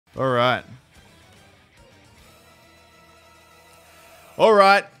All right. All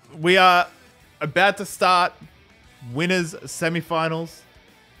right. We are about to start winners semifinals.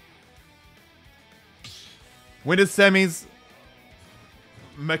 Winners semis.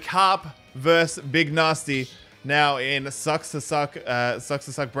 Mackarp vs Bignasty. Now in sucks to suck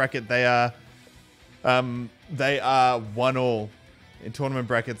bracket, they are 1-1. In tournament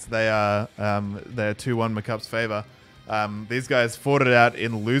brackets, they're 2-1 Mackarp's favor. These guys fought it out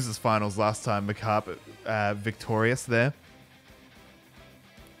in losers finals last time. Mackarp victorious there.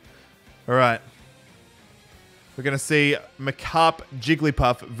 All right. We're going to see Mackarp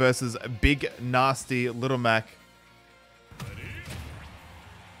Jigglypuff versus Bignasty Little Mac.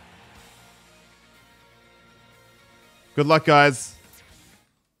 Good luck, guys.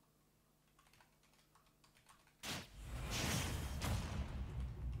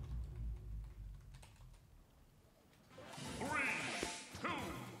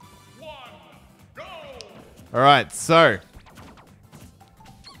 All right, so.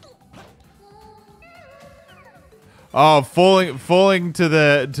 Oh, falling to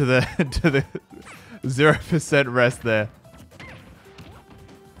the 0% rest there.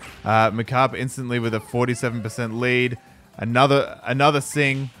 Mackarp instantly with a 47% lead. Another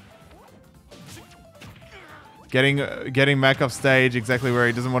sing. Getting Mac off stage exactly where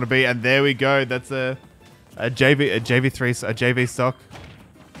he doesn't want to be, and there we go. That's a JV stock.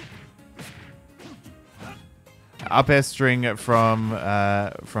 Up air string from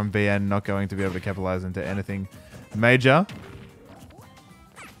BN, not going to be able to capitalize into anything major.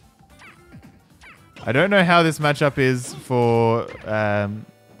 I don't know how this matchup is for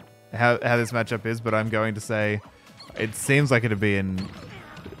how this matchup is, but I'm going to say it seems like it'd be in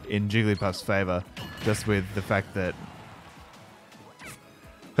Jigglypuff's favor, just with the fact that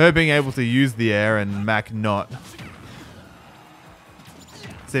her being able to use the air and Mac not.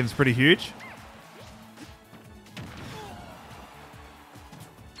 Seems pretty huge.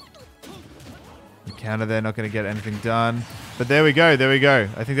 Counter there, not going to get anything done. But there we go, there we go.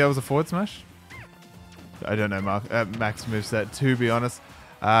 I think that was a forward smash. I don't know Mac's moveset, to be honest.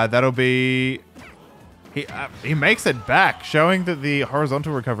 That'll be... He makes it back, showing that the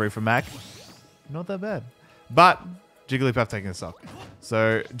horizontal recovery for Mac, not that bad. But Jigglypuff taking a stock.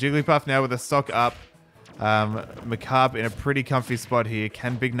 So Jigglypuff now with a stock up. Mackarp in a pretty comfy spot here.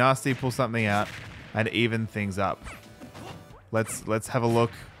 Can Bignasty pull something out and even things up? Let's have a look.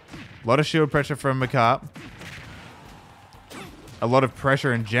 A lot of shield pressure from Mackarp. A lot of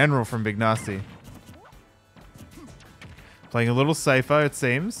pressure in general from Bignasty. Playing a little safer, it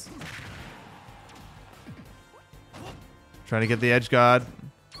seems. Trying to get the edge guard.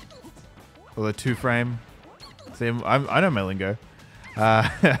 Or the 2-frame. See, I know my lingo.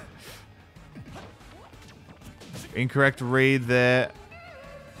 Incorrect read there.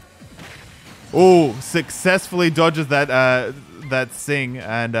 Oh, successfully dodges that sing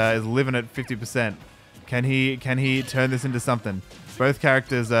and is living at 50%. Can he turn this into something? Both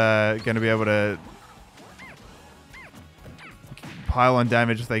characters are going to be able to pile on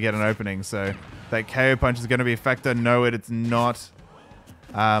damage if they get an opening. So that KO punch is going to be a factor. No, it's not.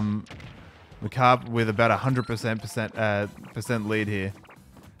 Mackarp with about 100% lead here.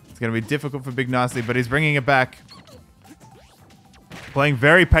 It's going to be difficult for Bignasty, but he's bringing it back. Playing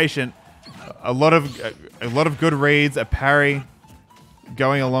very patient. A lot of good reads. A parry.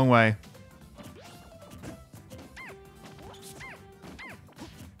 Going a long way.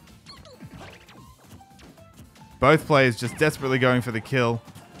 Both players just desperately going for the kill.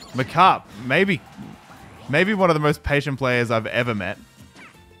 Mackarp, maybe one of the most patient players I've ever met.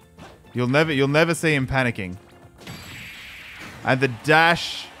 You'll never see him panicking. And the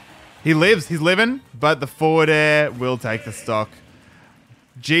dash, he's living, but the forward air will take the stock.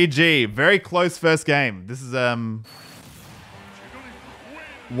 GG, very close first game. This is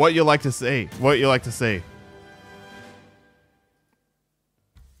what you like to see. What you like to see.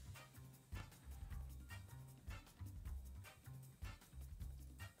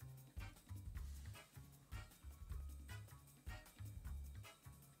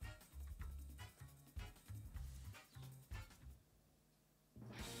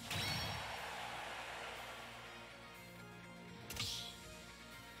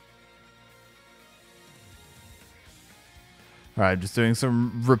 All right, just doing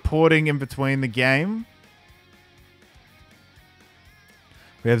some reporting in between the game.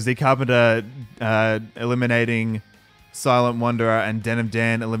 We have Z Carpenter eliminating Silent Wanderer and Denim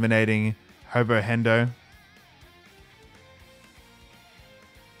Dan eliminating Hobo Hendo.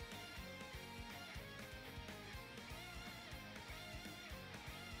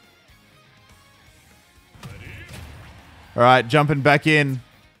 All right, jumping back in.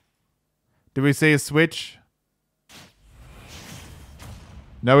 Did we see a switch?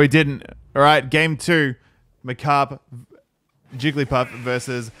 No, we didn't. All right, game 2. Mackarp, Jigglypuff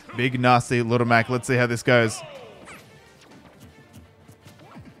versus Bignasty, Little Mac. Let's see how this goes.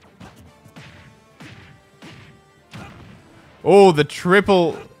 Oh, the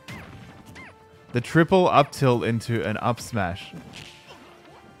triple up tilt into an up smash.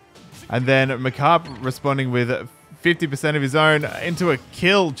 And then Mackarp responding with 50% of his own into a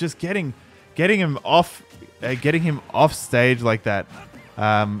kill, just getting him off stage like that.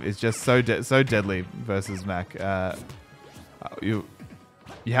 Is just so deadly versus Mac. You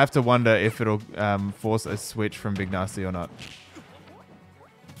have to wonder if it'll force a switch from Bignasty or not.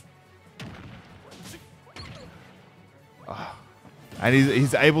 Oh. And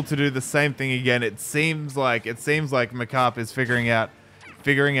he's able to do the same thing again. It seems like Mackarp is figuring out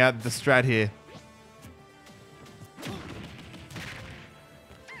the strat here.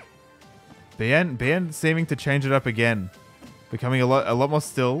 BN seeming to change it up again. Becoming a lot more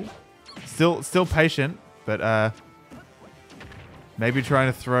still patient, but maybe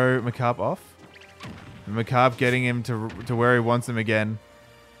trying to throw Mackarp off. And Mackarp getting him to where he wants him again,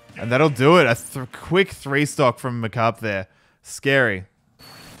 and that'll do it. A quick 3-stock from Mackarp there, scary.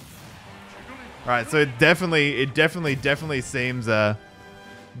 All right, so it definitely seems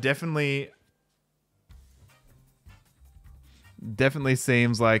definitely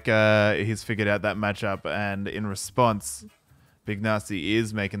seems like he's figured out that matchup, and in response, Bignasty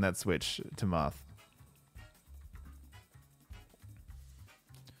is making that switch to Marth.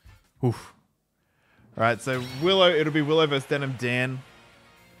 Oof. All right, so Willow, it'll be Willow versus Denim Dan.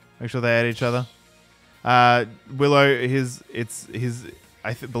 Make sure they add each other. Willow,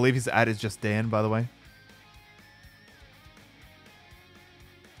 I believe his ad is just Dan, by the way.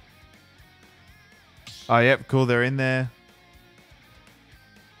 Oh, yep, cool. They're in there.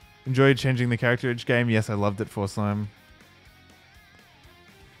 Enjoyed changing the character each game. Yes, I loved it for Slime.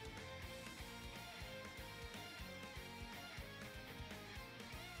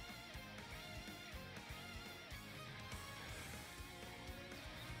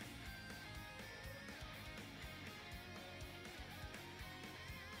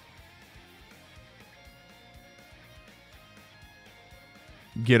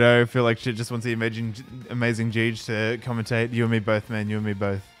 Giddo, feel like shit, just wants the amazing Jeej to commentate. You and me both, man. You and me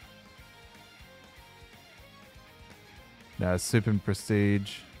both. No, Super and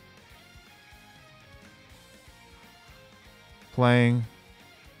Prestige. Playing.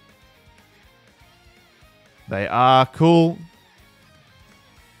 They are cool.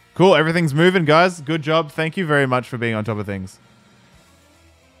 Cool, everything's moving, guys. Good job. Thank you very much for being on top of things.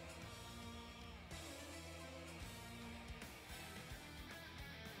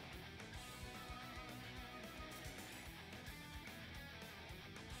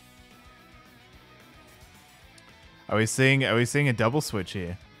 Are we seeing a double switch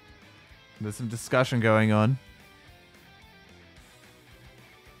here? There's some discussion going on.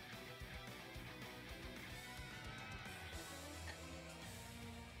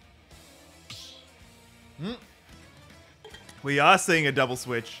 We are seeing a double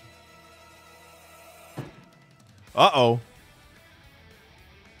switch. Uh-oh.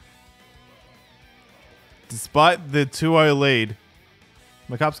 Despite the 2-0 lead,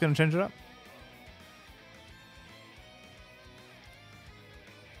 Mackarp's going to change it up.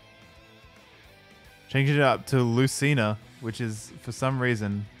 Changing it up to Lucina, which is, for some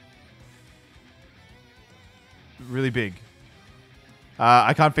reason, really big.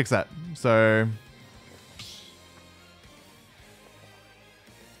 I can't fix that, so...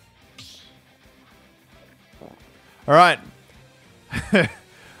 Alright.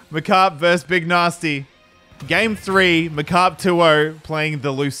 Mackarp versus Bignasty. Game 3, Mackarp 2-0 playing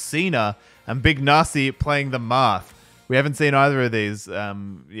the Lucina, and Bignasty playing the Marth. We haven't seen either of these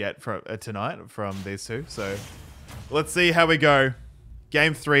yet tonight from these two, so let's see how we go.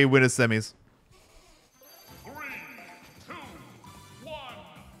 Game 3, winners semis. 3, 2, 1,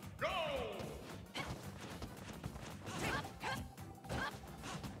 go!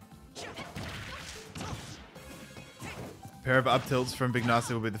 Pair of up tilts from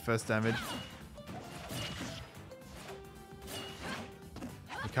Bignasty will be the first damage.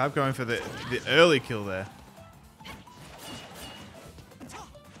 Mackarp going for the early kill there.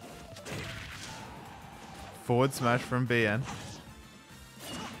 Forward smash from BN.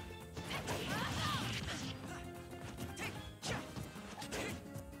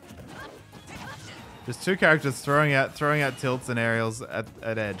 Just two characters throwing out tilts and aerials at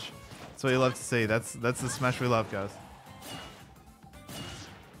edge. That's what you love to see. That's the smash we love, guys.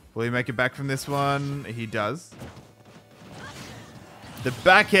 Will he make it back from this one? He does. The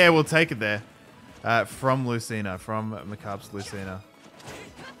back air will take it there from Lucina, from Mackarp's Lucina.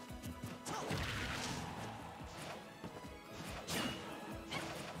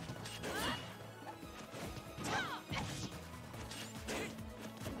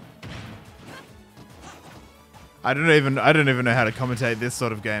 I don't even know how to commentate this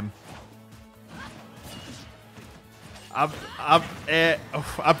sort of game. Up air,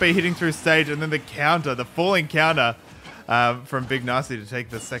 up B hitting through stage, and then the counter, the falling counter from Bignasty to take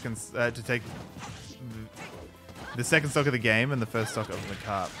the second the second stock of the game and the first stock of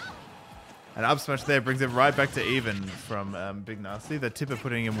Mackarp. An up smash there brings it right back to even from Bignasty. The tipper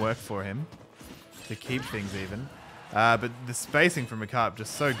putting in work for him to keep things even, but the spacing from Mackarp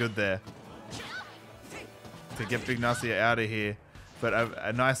just so good there to get Bignasty out of here. But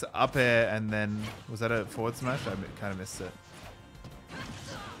a nice up air, and then, was that a forward smash? I kind of missed it.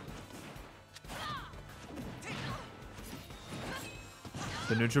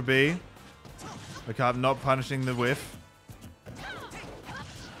 The neutral B. Mackarp not punishing the whiff.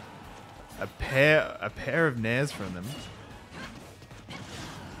 A pair of nairs from them.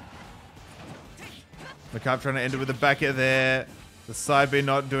 Mackarp trying to end it with the back air there. The side B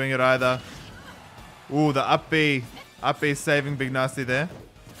not doing it either. Ooh, the up B. Up B saving Bignasty there.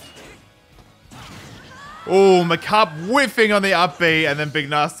 Oh, Mackarp whiffing on the up B, and then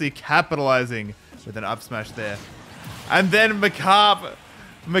Bignasty capitalizing with an up smash there. And then Mackarp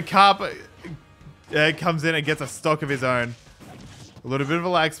comes in and gets a stock of his own. A little bit of a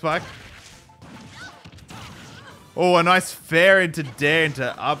lag spike. Oh, a nice fair into dare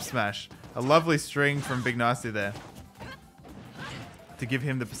into up smash. A lovely string from Bignasty there to give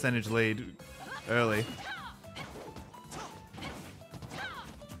him the percentage lead early.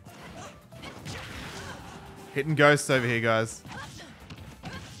 Hitting ghosts over here, guys.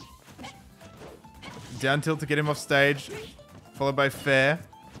 Down tilt to get him off stage. Followed by fair.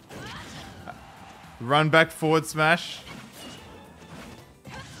 Run back forward smash.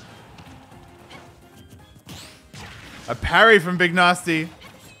 A parry from Bignasty.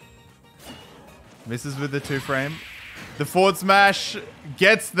 Misses with the 2-frame. The forward smash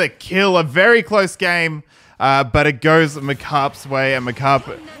gets the kill. A very close game. But it goes Mackarp's way, and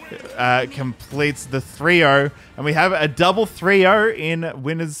Mackarp completes the 3-0. And we have a double 3-0 in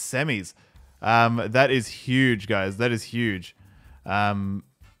winners semis. That is huge, guys. That is huge.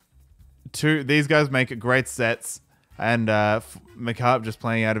 These guys make great sets. And Mackarp just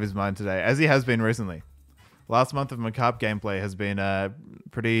playing out of his mind today, as he has been recently. Last month of Mackarp gameplay has been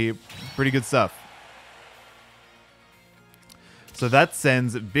pretty good stuff. So that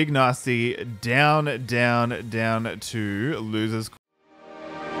sends Bignasty down to losers.